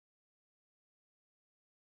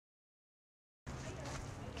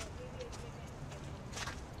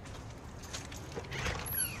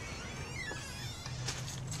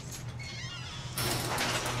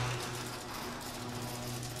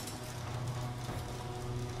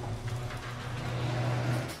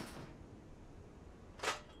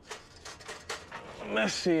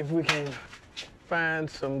Let's see if we can find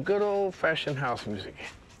some good old-fashioned house music.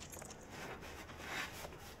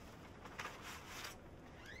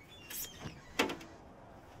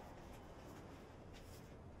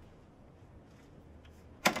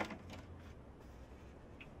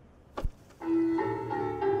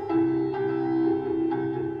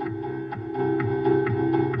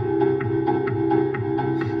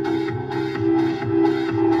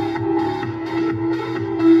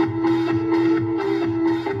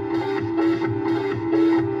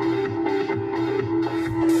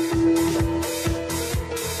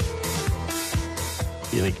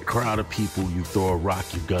 In a crowd of people, you throw a rock,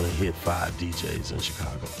 you're gonna hit 5 DJs in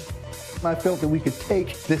Chicago. I felt that we could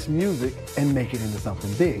take this music and make it into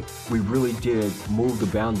something big. We really did move the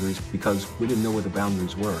boundaries because we didn't know where the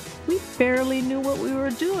boundaries were. We barely knew what we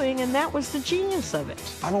were doing, and that was the genius of it.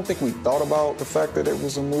 I don't think we thought about the fact that it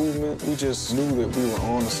was a movement. We just knew that we were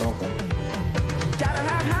on to something. Gotta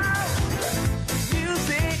have house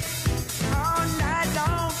music all night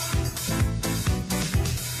long.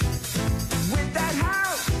 With that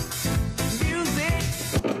house music.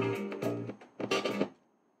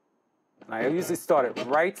 I usually start it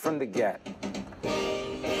right from the get.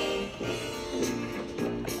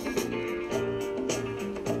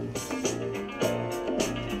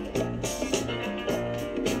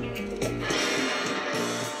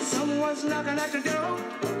 Someone's knocking at the door.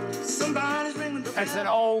 Somebody's ringing the bell. It's an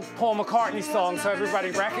old Paul McCartney song, so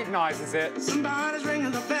everybody recognizes it. Somebody's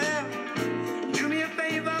ringing the bell. Do me a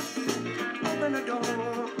favor, open the door.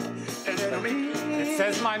 And let me in. It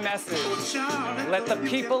says my message. Let the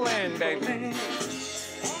people in, baby.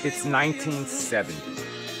 It's 1970,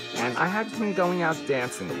 and I had been going out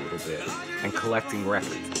dancing a little bit and collecting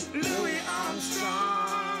records. Louis Armstrong,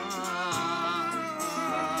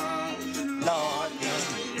 Lord.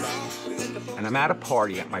 And I'm at a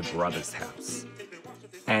party at my brother's house.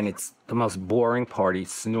 And it's the most boring party,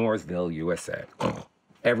 Snoresville, USA.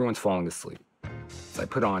 Everyone's falling asleep. So I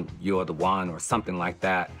put on You're the One or something like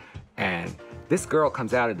that. And this girl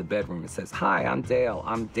comes out of the bedroom and says, "Hi, I'm Dale.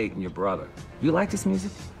 I'm dating your brother. You like this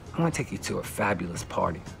music? I want to take you to a fabulous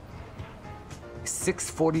party."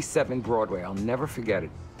 647 Broadway, I'll never forget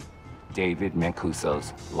it. David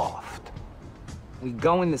Mancuso's loft. We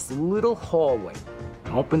go in this little hallway,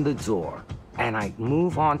 open the door, and I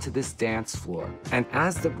move onto this dance floor. And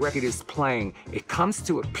as the record is playing, it comes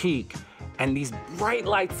to a peak, and these bright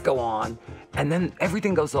lights go on, and then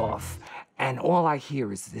everything goes off. And all I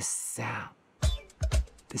hear is this sound,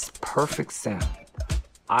 this perfect sound.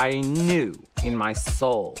 I knew in my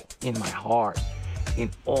soul, in my heart, in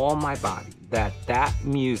all my body, that that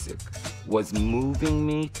music was moving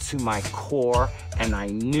me to my core, and I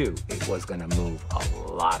knew it was gonna move a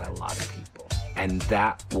lot of people. And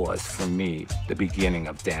that was, for me, the beginning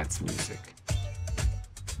of dance music.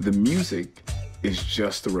 The music is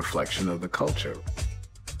just a reflection of the culture.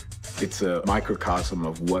 It's a microcosm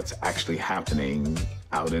of what's actually happening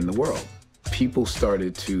out in the world. People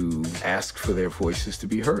started to ask for their voices to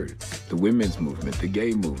be heard. The women's movement, the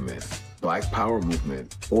gay movement, Black Power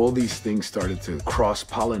movement, all these things started to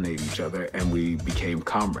cross-pollinate each other, and we became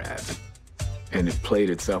comrades. And it played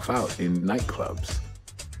itself out in nightclubs.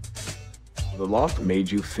 The loft made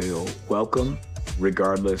you feel welcome,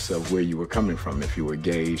 regardless of where you were coming from, if you were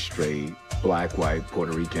gay, straight, Black, white,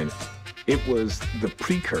 Puerto Rican. It was the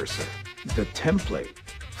precursor, the template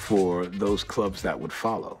for those clubs that would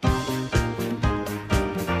follow.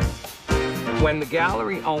 When the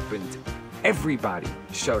gallery opened, everybody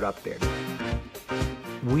showed up there.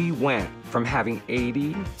 We went from having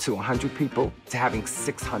 80 to 100 people to having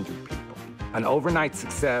 600 people. An overnight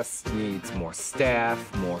success needs more staff,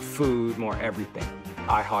 more food, more everything.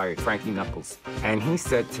 I hired Frankie Knuckles, and he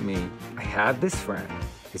said to me, "I have this friend.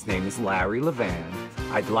 His name is Larry Levan.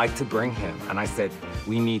 I'd like to bring him." And I said,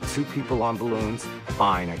 "We need 2 people on balloons.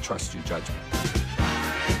 Fine, I trust your judgment."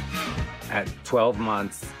 At 12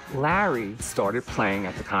 months, Larry started playing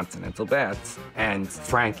at the Continental Beds, and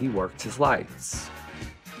Frankie worked his lights.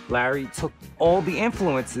 Larry took all the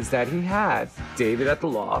influences that he had, David at the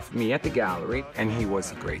loft, me at the gallery, and he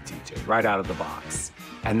was a great DJ right out of the box.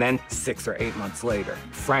 And then 6 or 8 months later,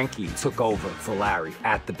 Frankie took over for Larry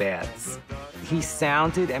at the Beds. He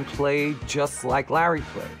sounded and played just like Larry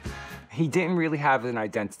played. He didn't really have an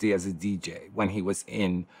identity as a DJ when he was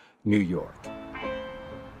in New York.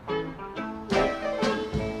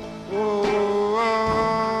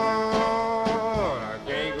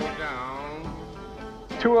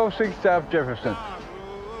 206 South Jefferson.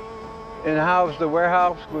 In the house, the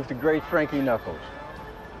warehouse with the great Frankie Knuckles.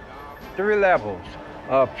 3 levels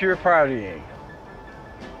of pure partying.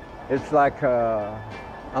 It's like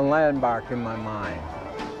a landmark in my mind.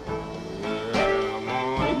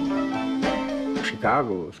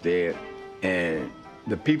 Chicago was dead, and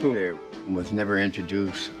the people there was never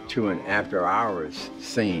introduced to an after-hours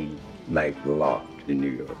scene like Loft in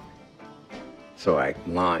New York. So I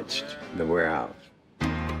launched the Warehouse.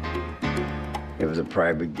 It was a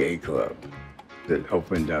private gay club that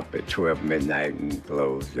opened up at 12 midnight and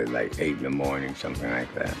closed at like 8 in the morning, something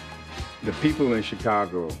like that. The people in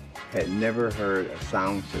Chicago had never heard a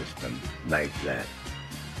sound system like that.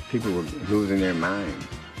 People were losing their minds.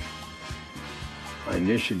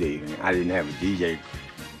 Initially, I didn't have a DJ,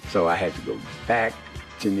 so I had to go back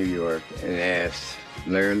to New York and ask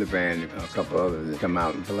Larry LeBand and a couple others to come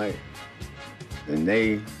out and play. And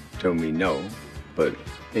they told me no, but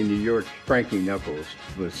in New York, Frankie Knuckles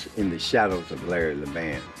was in the shadows of Larry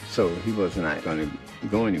LeBand, so he was not going to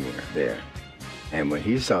go anywhere there. And when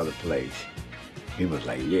he saw the place, he was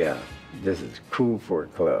like, yeah, this is cool for a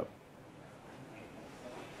club.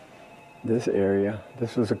 This area,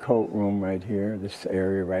 this was a coat room right here, this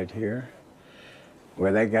area right here.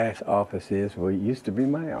 Where that guy's office is, well, it used to be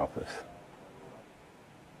my office.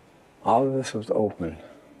 All of this was open.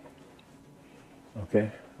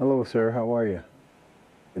 Okay, hello sir, how are you?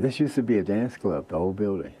 This used to be a dance club, the whole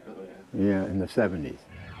building. Yeah, in the 70s.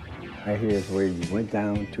 Right here is where you went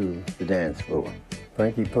down to the dance floor.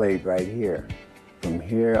 Frankie played right here. From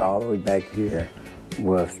here all the way back here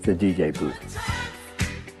was the DJ booth.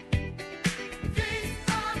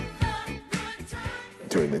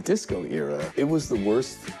 During the disco era, it was the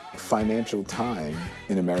worst financial time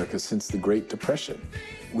in America since the Great Depression.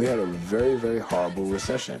 We had a very, very horrible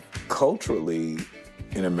recession. Culturally,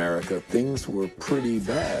 in America, things were pretty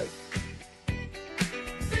bad.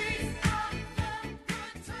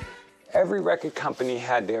 Every record company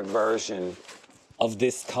had their version of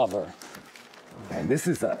this cover. And this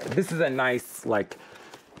is a nice, like,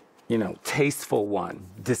 you know, tasteful one,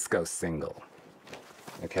 disco single.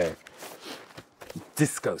 Okay?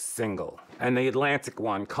 Disco single. And the Atlantic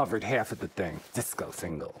one covered half of the thing, disco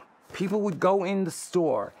single. People would go in the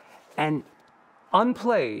store and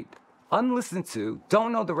unplayed, unlistened to,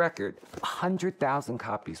 don't know the record, 100,000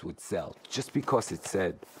 copies would sell just because it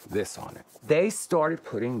said this on it. They started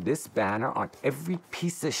putting this banner on every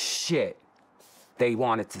piece of shit they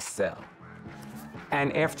wanted to sell.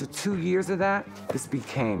 And after 2 years of that, this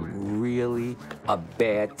became really a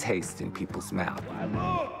bad taste in people's mouth.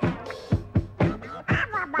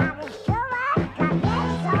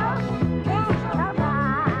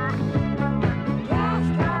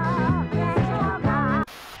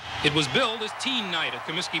 It was billed as Teen Night at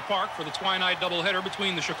Comiskey Park for the twilight doubleheader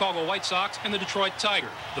between the Chicago White Sox and the Detroit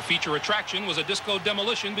Tigers. The feature attraction was a disco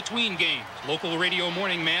demolition between games. Local radio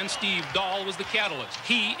morning man Steve Dahl was the catalyst.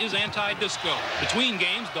 He is anti-disco. Between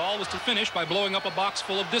games, Dahl was to finish by blowing up a box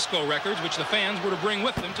full of disco records, which the fans were to bring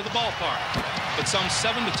with them to the ballpark. But some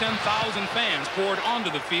 7,000 to 10,000 fans poured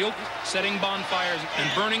onto the field, setting bonfires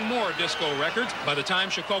and burning more disco records. By the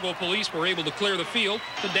time Chicago police were able to clear the field,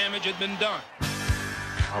 the damage had been done.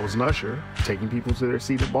 I was an usher, taking people to their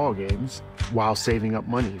seated ball games while saving up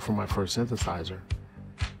money for my first synthesizer.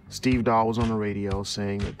 Steve Dahl was on the radio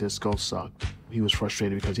saying that disco sucked. He was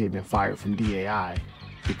frustrated because he had been fired from DAI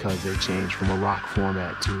because they changed from a rock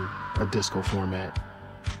format to a disco format.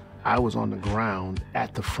 I was on the ground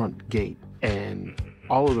at the front gate, and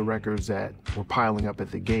all of the records that were piling up at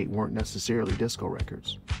the gate weren't necessarily disco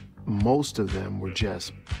records. Most of them were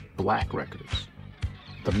just black records.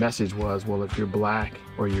 The message was, well, if you're black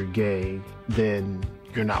or you're gay, then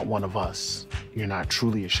you're not one of us. You're not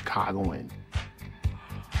truly a Chicagoan.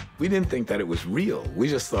 We didn't think that it was real. We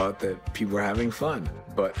just thought that people were having fun.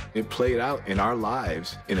 But it played out in our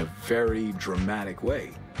lives in a very dramatic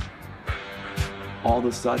way. All of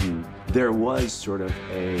a sudden, there was sort of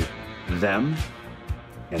a them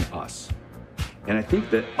and us. And I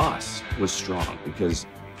think that us was strong because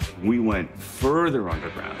we went further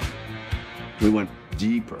underground. We went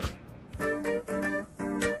deeper. I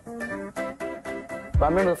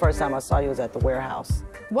remember the first time I saw you was at the Warehouse.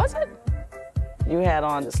 Was it? You had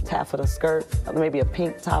on this taffeta skirt, maybe a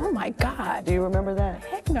pink top. Oh my God. Do you remember that?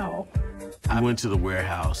 Heck no. I went to the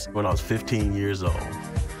Warehouse when I was 15 years old.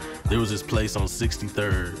 There was this place on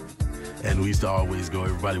 63rd, and we used to always go,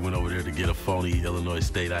 everybody went over there to get a phony Illinois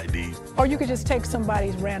state ID. Or you could just take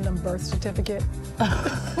somebody's random birth certificate.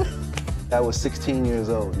 I was 16 years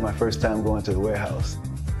old, my first time going to the Warehouse.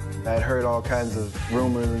 I had heard all kinds of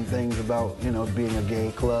rumors and things about, you know, being a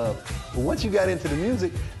gay club. But once you got into the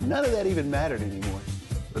music, none of that even mattered anymore.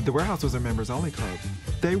 The Warehouse was a members-only club.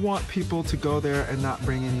 They want people to go there and not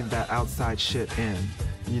bring any of that outside shit in.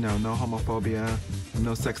 You know, no homophobia,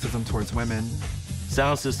 no sexism towards women.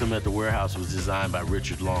 Sound system at the warehouse was designed by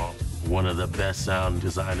Richard Long, one of the best sound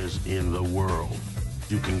designers in the world.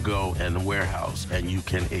 You can go in the warehouse and you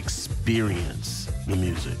can experience the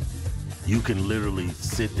music. You can literally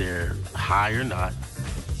sit there, high or not,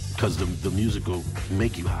 because the music will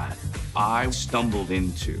make you high. I stumbled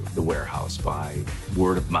into the warehouse by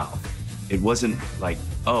word of mouth. It wasn't like,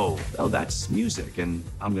 oh, that's music and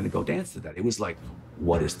I'm gonna go dance to that. It was like,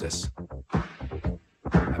 what is this?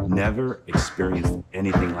 I've never experienced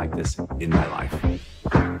anything like this in my life.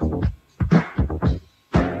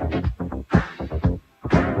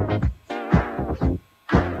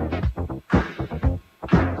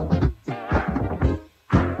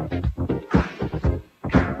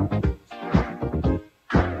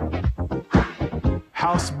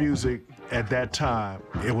 House music at that time,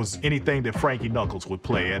 it was anything that Frankie Knuckles would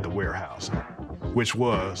play at the warehouse, which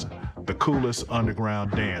was the coolest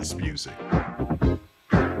underground dance music.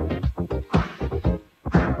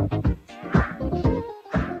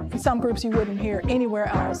 Some groups you wouldn't hear anywhere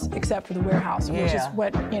else except for the warehouse, which is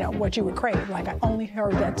what you would crave. Like, I only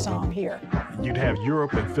heard that song here. You'd have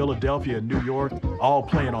Europe and Philadelphia and New York all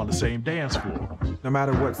playing on the same dance floor. No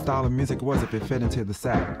matter what style of music it was, if it fit into the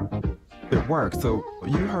set, it worked. So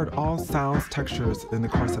you heard all sounds, textures in the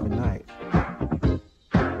course of a night.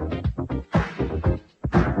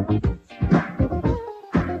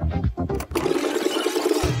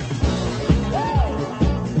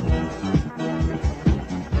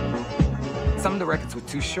 Some of the records were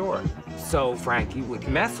too short, so Frankie would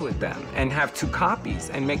mess with them and have 2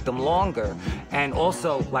 copies and make them longer, and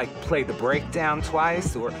also like play the breakdown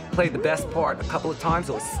twice or play the best part a couple of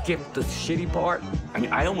times or skip the shitty part. I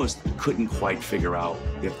mean, I almost couldn't quite figure out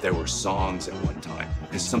if there were songs at one time,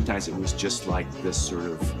 because sometimes it was just like this sort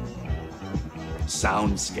of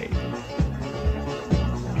soundscape.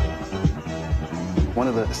 One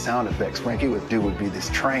of the sound effects Frankie would do would be this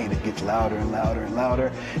train that gets louder and louder and louder,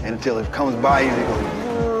 and until it comes by you and it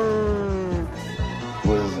goes,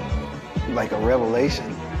 was like a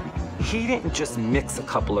revelation. He didn't just mix a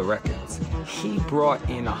couple of records. He brought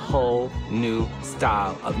in a whole new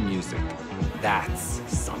style of music. That's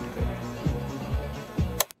something.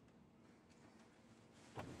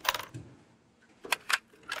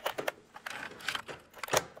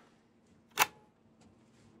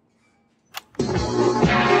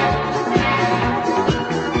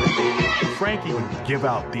 Frankie would give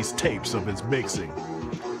out these tapes of his mixing.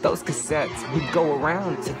 Those cassettes would go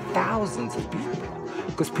around to thousands of people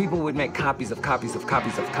because people would make copies of copies of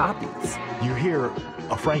copies of copies. You hear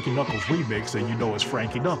a Frankie Knuckles remix and you know it's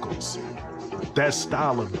Frankie Knuckles. That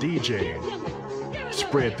style of DJing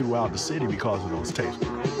spread throughout the city because of those tapes.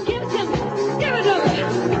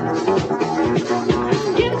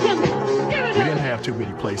 We didn't have too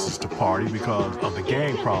many places to party because of the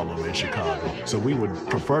gang problem in Chicago. So we would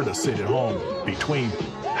prefer to sit at home between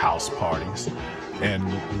house parties and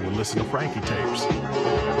we would listen to Frankie tapes.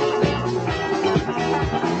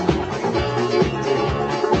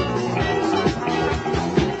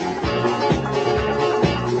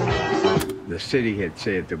 The city had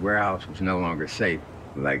said the warehouse was no longer safe.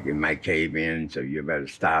 Like, it might cave in, so you better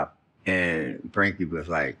stop. And Frankie was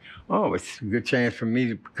like, oh, it's a good chance for me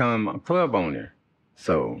to become a club owner.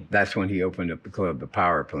 So that's when he opened up the club, the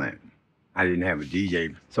Power Plant. I didn't have a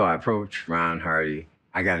DJ, so I approached Ron Hardy.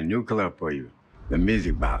 I got a new club for you, the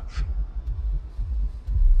Music Box.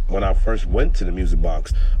 When I first went to the Music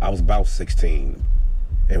Box, I was about 16.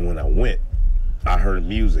 And when I went, I heard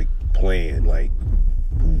music playing, like,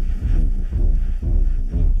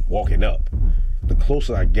 walking up. The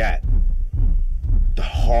closer I got, the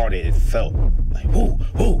harder it felt. Like, whoo,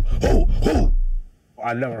 whoo, whoo, whoo.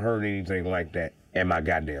 I never heard anything like that in my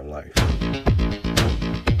goddamn life.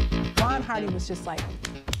 Ron Hardy was just like,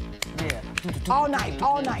 all night,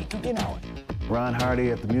 you know. Ron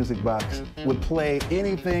Hardy at the Music Box would play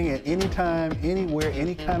anything at any time, anywhere,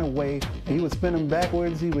 any kind of way. He would spin them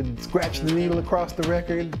backwards. He would scratch the needle across the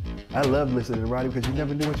record. I loved listening to Roddy because you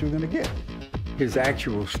never knew what you were going to get. His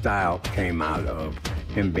actual style came out of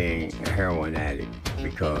him being a heroin addict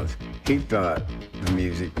because he thought the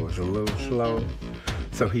music was a little slow,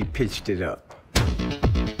 so he pitched it up.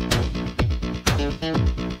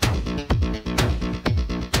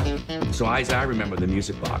 So as I remember the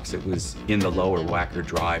Music Box, it was in the lower Wacker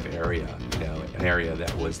Drive area, you know, an area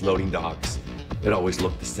that was loading docks. It always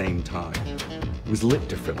looked the same time. It was lit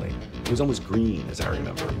differently. It was almost green, as I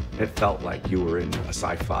remember. It felt like you were in a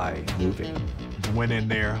sci-fi movie. Went in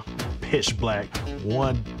there, pitch black,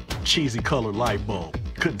 one cheesy colored light bulb.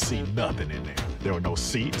 Couldn't see nothing in there. There were no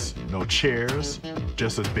seats, no chairs,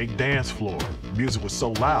 just a big dance floor. Music was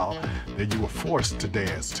so loud that you were forced to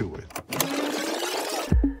dance to it.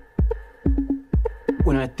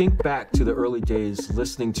 When I think back to the early days,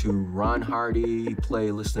 listening to Ron Hardy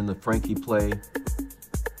play, listening to Frankie play,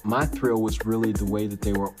 my thrill was really the way that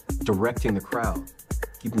they were directing the crowd,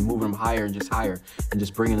 keeping moving them higher and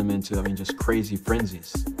just bringing them into, I mean, just crazy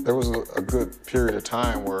frenzies. There was a good period of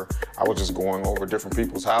time where I was just going over different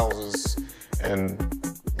people's houses and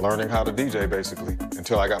learning how to DJ, basically,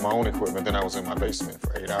 until I got my own equipment. Then I was in my basement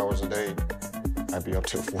for 8 hours a day. I'd be up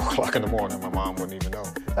till 4 o'clock in the morning. My mom wouldn't even know.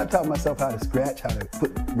 I taught myself how to scratch, how to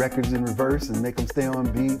put records in reverse and make them stay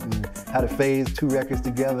on beat, and how to phase 2 records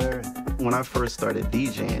together. When I first started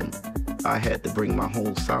DJing, I had to bring my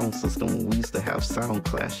whole sound system. We used to have sound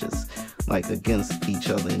clashes, like against each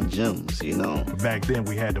other in gyms, you know. Back then,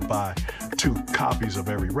 we had to buy 2 copies of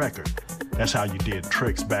every record. That's how you did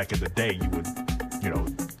tricks back in the day. You would, you know,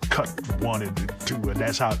 cut 1 into 2, and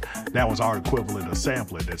that was our equivalent of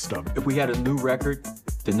sampling that stuff. If we had a new record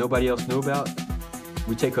that nobody else knew about,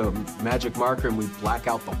 we take a magic marker and we black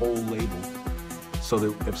out the whole label, so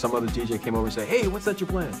that if some other DJ came over and said, "Hey, what's that you're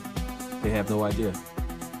playing?" they have no idea.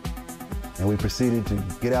 And we proceeded to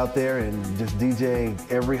get out there and just DJ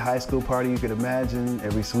every high school party you could imagine,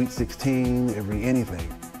 every Sweet 16, every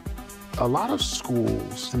anything. A lot of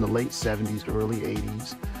schools in the late 70s, early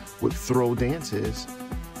 80s would throw dances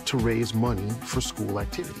to raise money for school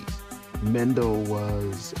activities. Mendo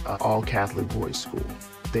was an all-Catholic boys' school.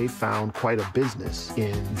 They found quite a business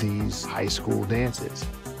in these high school dances.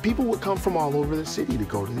 People would come from all over the city to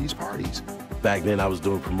go to these parties. Back then I was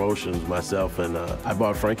doing promotions myself, and I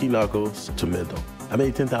bought Frankie Knuckles to Mendo. I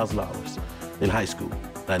made $10,000 in high school.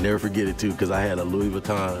 I never forget it too, because I had a Louis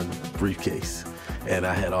Vuitton briefcase, and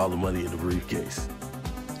I had all the money in the briefcase.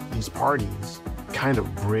 These parties kind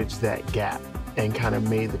of bridged that gap and kind of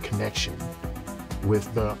made the connection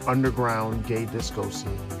with the underground gay disco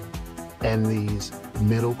scene and these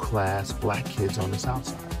middle-class black kids on the South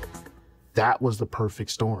Side. That was the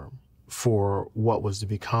perfect storm for what was to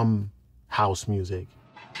become house music.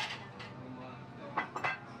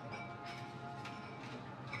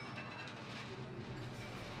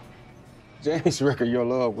 Jamie's record, Your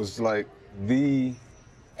Love, was like the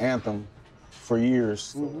anthem for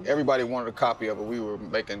years. Everybody wanted a copy of it. We were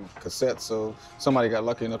making cassettes, so somebody got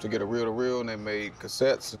lucky enough to get a reel-to-reel, and they made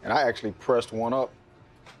cassettes. And I actually pressed one up.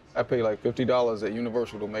 I paid like $50 at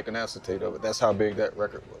Universal to make an acetate of it. That's how big that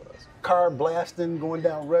record was. Car blasting, going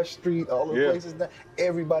down Rush Street, all the places down.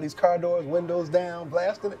 Everybody's car doors, windows down,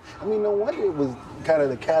 blasting it. I mean, no wonder it was kind of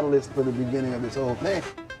the catalyst for the beginning of this whole thing.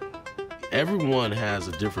 Everyone has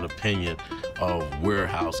a different opinion of where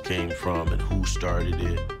house came from and who started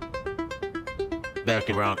it. Back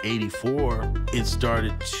around '84, it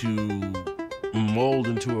started to mold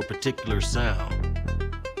into a particular sound.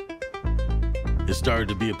 It started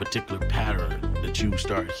to be a particular pattern that you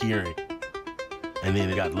start hearing, and then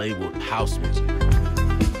it got labeled house music.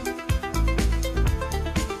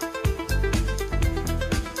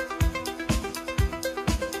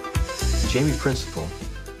 Jamie Principle,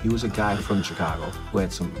 he was a guy from Chicago who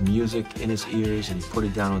had some music in his ears, and he put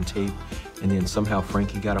it down on tape, and then somehow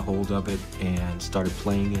Frankie got a hold of it and started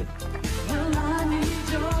playing it.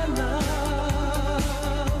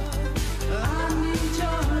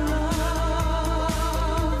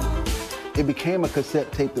 It became a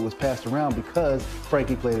cassette tape that was passed around because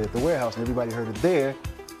Frankie played it at the warehouse and everybody heard it there.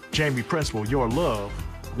 Jamie Principle, Your Love,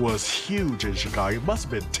 was huge in Chicago. It must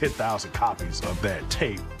have been 10,000 copies of that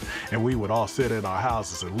tape, and we would all sit in our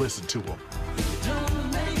houses and listen to them.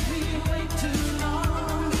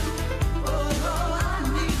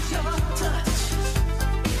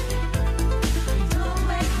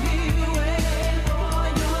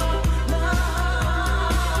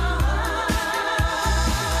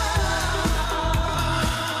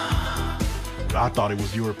 I thought he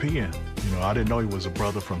was European. You know, I didn't know he was a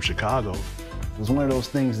brother from Chicago. It was one of those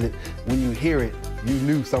things that when you hear it, you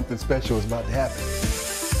knew something special was about to happen.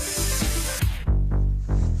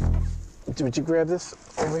 Would you grab this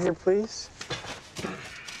over here, please?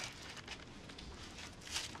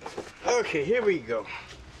 Okay, here we go.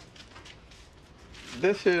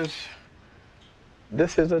 This is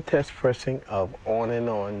a test pressing of On and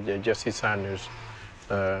On, Jesse Saunders.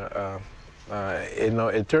 You know,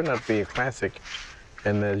 it turned out to be a classic,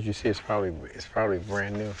 and as you see, it's probably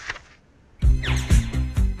brand new.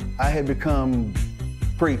 I had become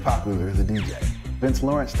pretty popular as a DJ. Vince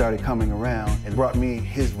Lawrence started coming around and brought me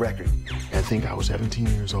his record. I think I was 17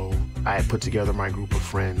 years old. I had put together my group of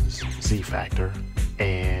friends, Z Factor,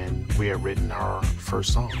 and we had written our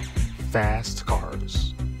first song, Fast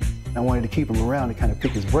Cars. I wanted to keep him around to kind of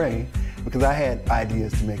pick his brain because I had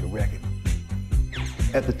ideas to make a record.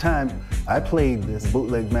 At the time, I played this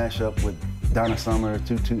bootleg mashup with Donna Summer,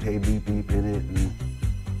 Toot Toot Hey Beep Beep in it, and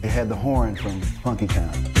It had the horn from Funky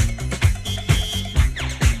Town.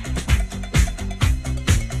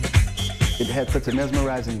 It had such a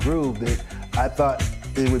mesmerizing groove that I thought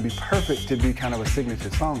it would be perfect to be kind of a signature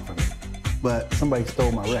song for me. But somebody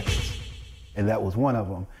stole my records, and that was one of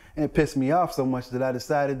them. And it pissed me off so much that I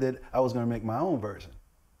decided that I was gonna make my own version.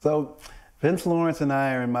 So Vince Lawrence and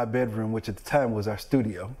I are in my bedroom, which at the time was our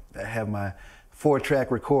studio. I have my 4-track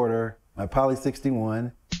recorder, my Poly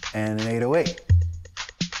 61, and an 808.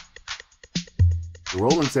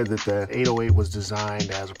 Roland said that the 808 was designed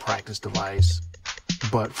as a practice device,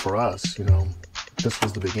 but for us, you know, this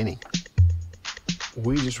was the beginning.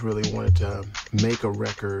 We just really wanted to make a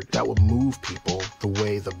record that would move people the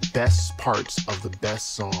way the best parts of the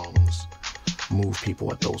best songs move people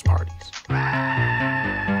at those parties.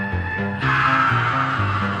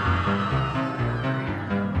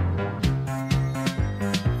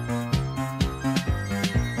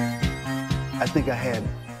 I think I had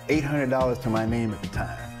 $800 to my name at the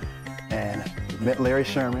time, and met Larry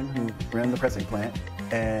Sherman, who ran the pressing plant,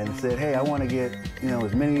 and said, hey, I want to get, you know,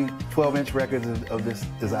 as many 12-inch records of this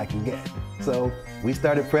as I can get. So we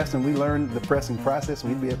started pressing. We learned the pressing process.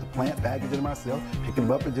 We'd be at the plant, packaging them ourselves, picking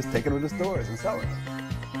them up and just taking them to the stores and selling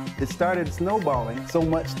them. It started snowballing so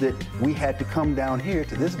much that we had to come down here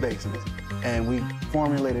to this basement, and we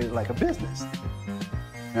formulated it like a business.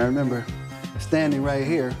 I remember standing right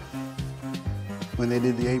here when they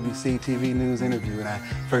did the ABC TV News interview, and I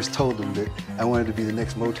first told them that I wanted to be the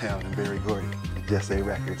next Motown and Berry Gordy at Just Say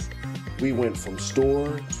Records. We went from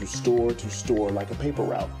store to store to store like a paper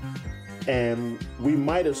route. And we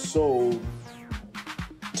might have sold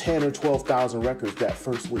 10 or 12,000 records that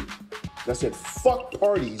first week. I said, fuck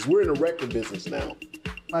parties, we're in the record business now.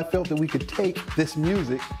 I felt that we could take this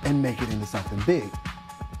music and make it into something big.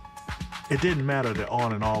 It didn't matter that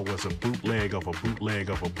On and On was a bootleg of a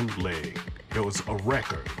bootleg of a bootleg. It was a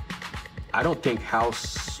record. I don't think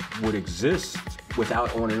house would exist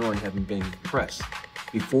without On and On having been pressed.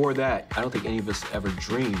 Before that, I don't think any of us ever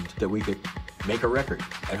dreamed that we could make a record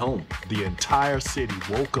at home. The entire city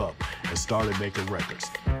woke up and started making records.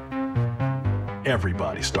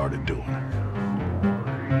 Everybody started doing it.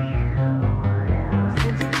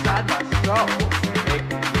 Inside my soul,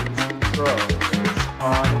 making things grow. It's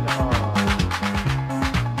on and on.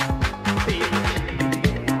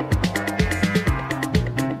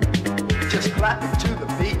 Just clapping to the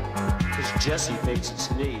beat. Because Jesse fakes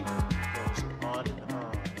his knee.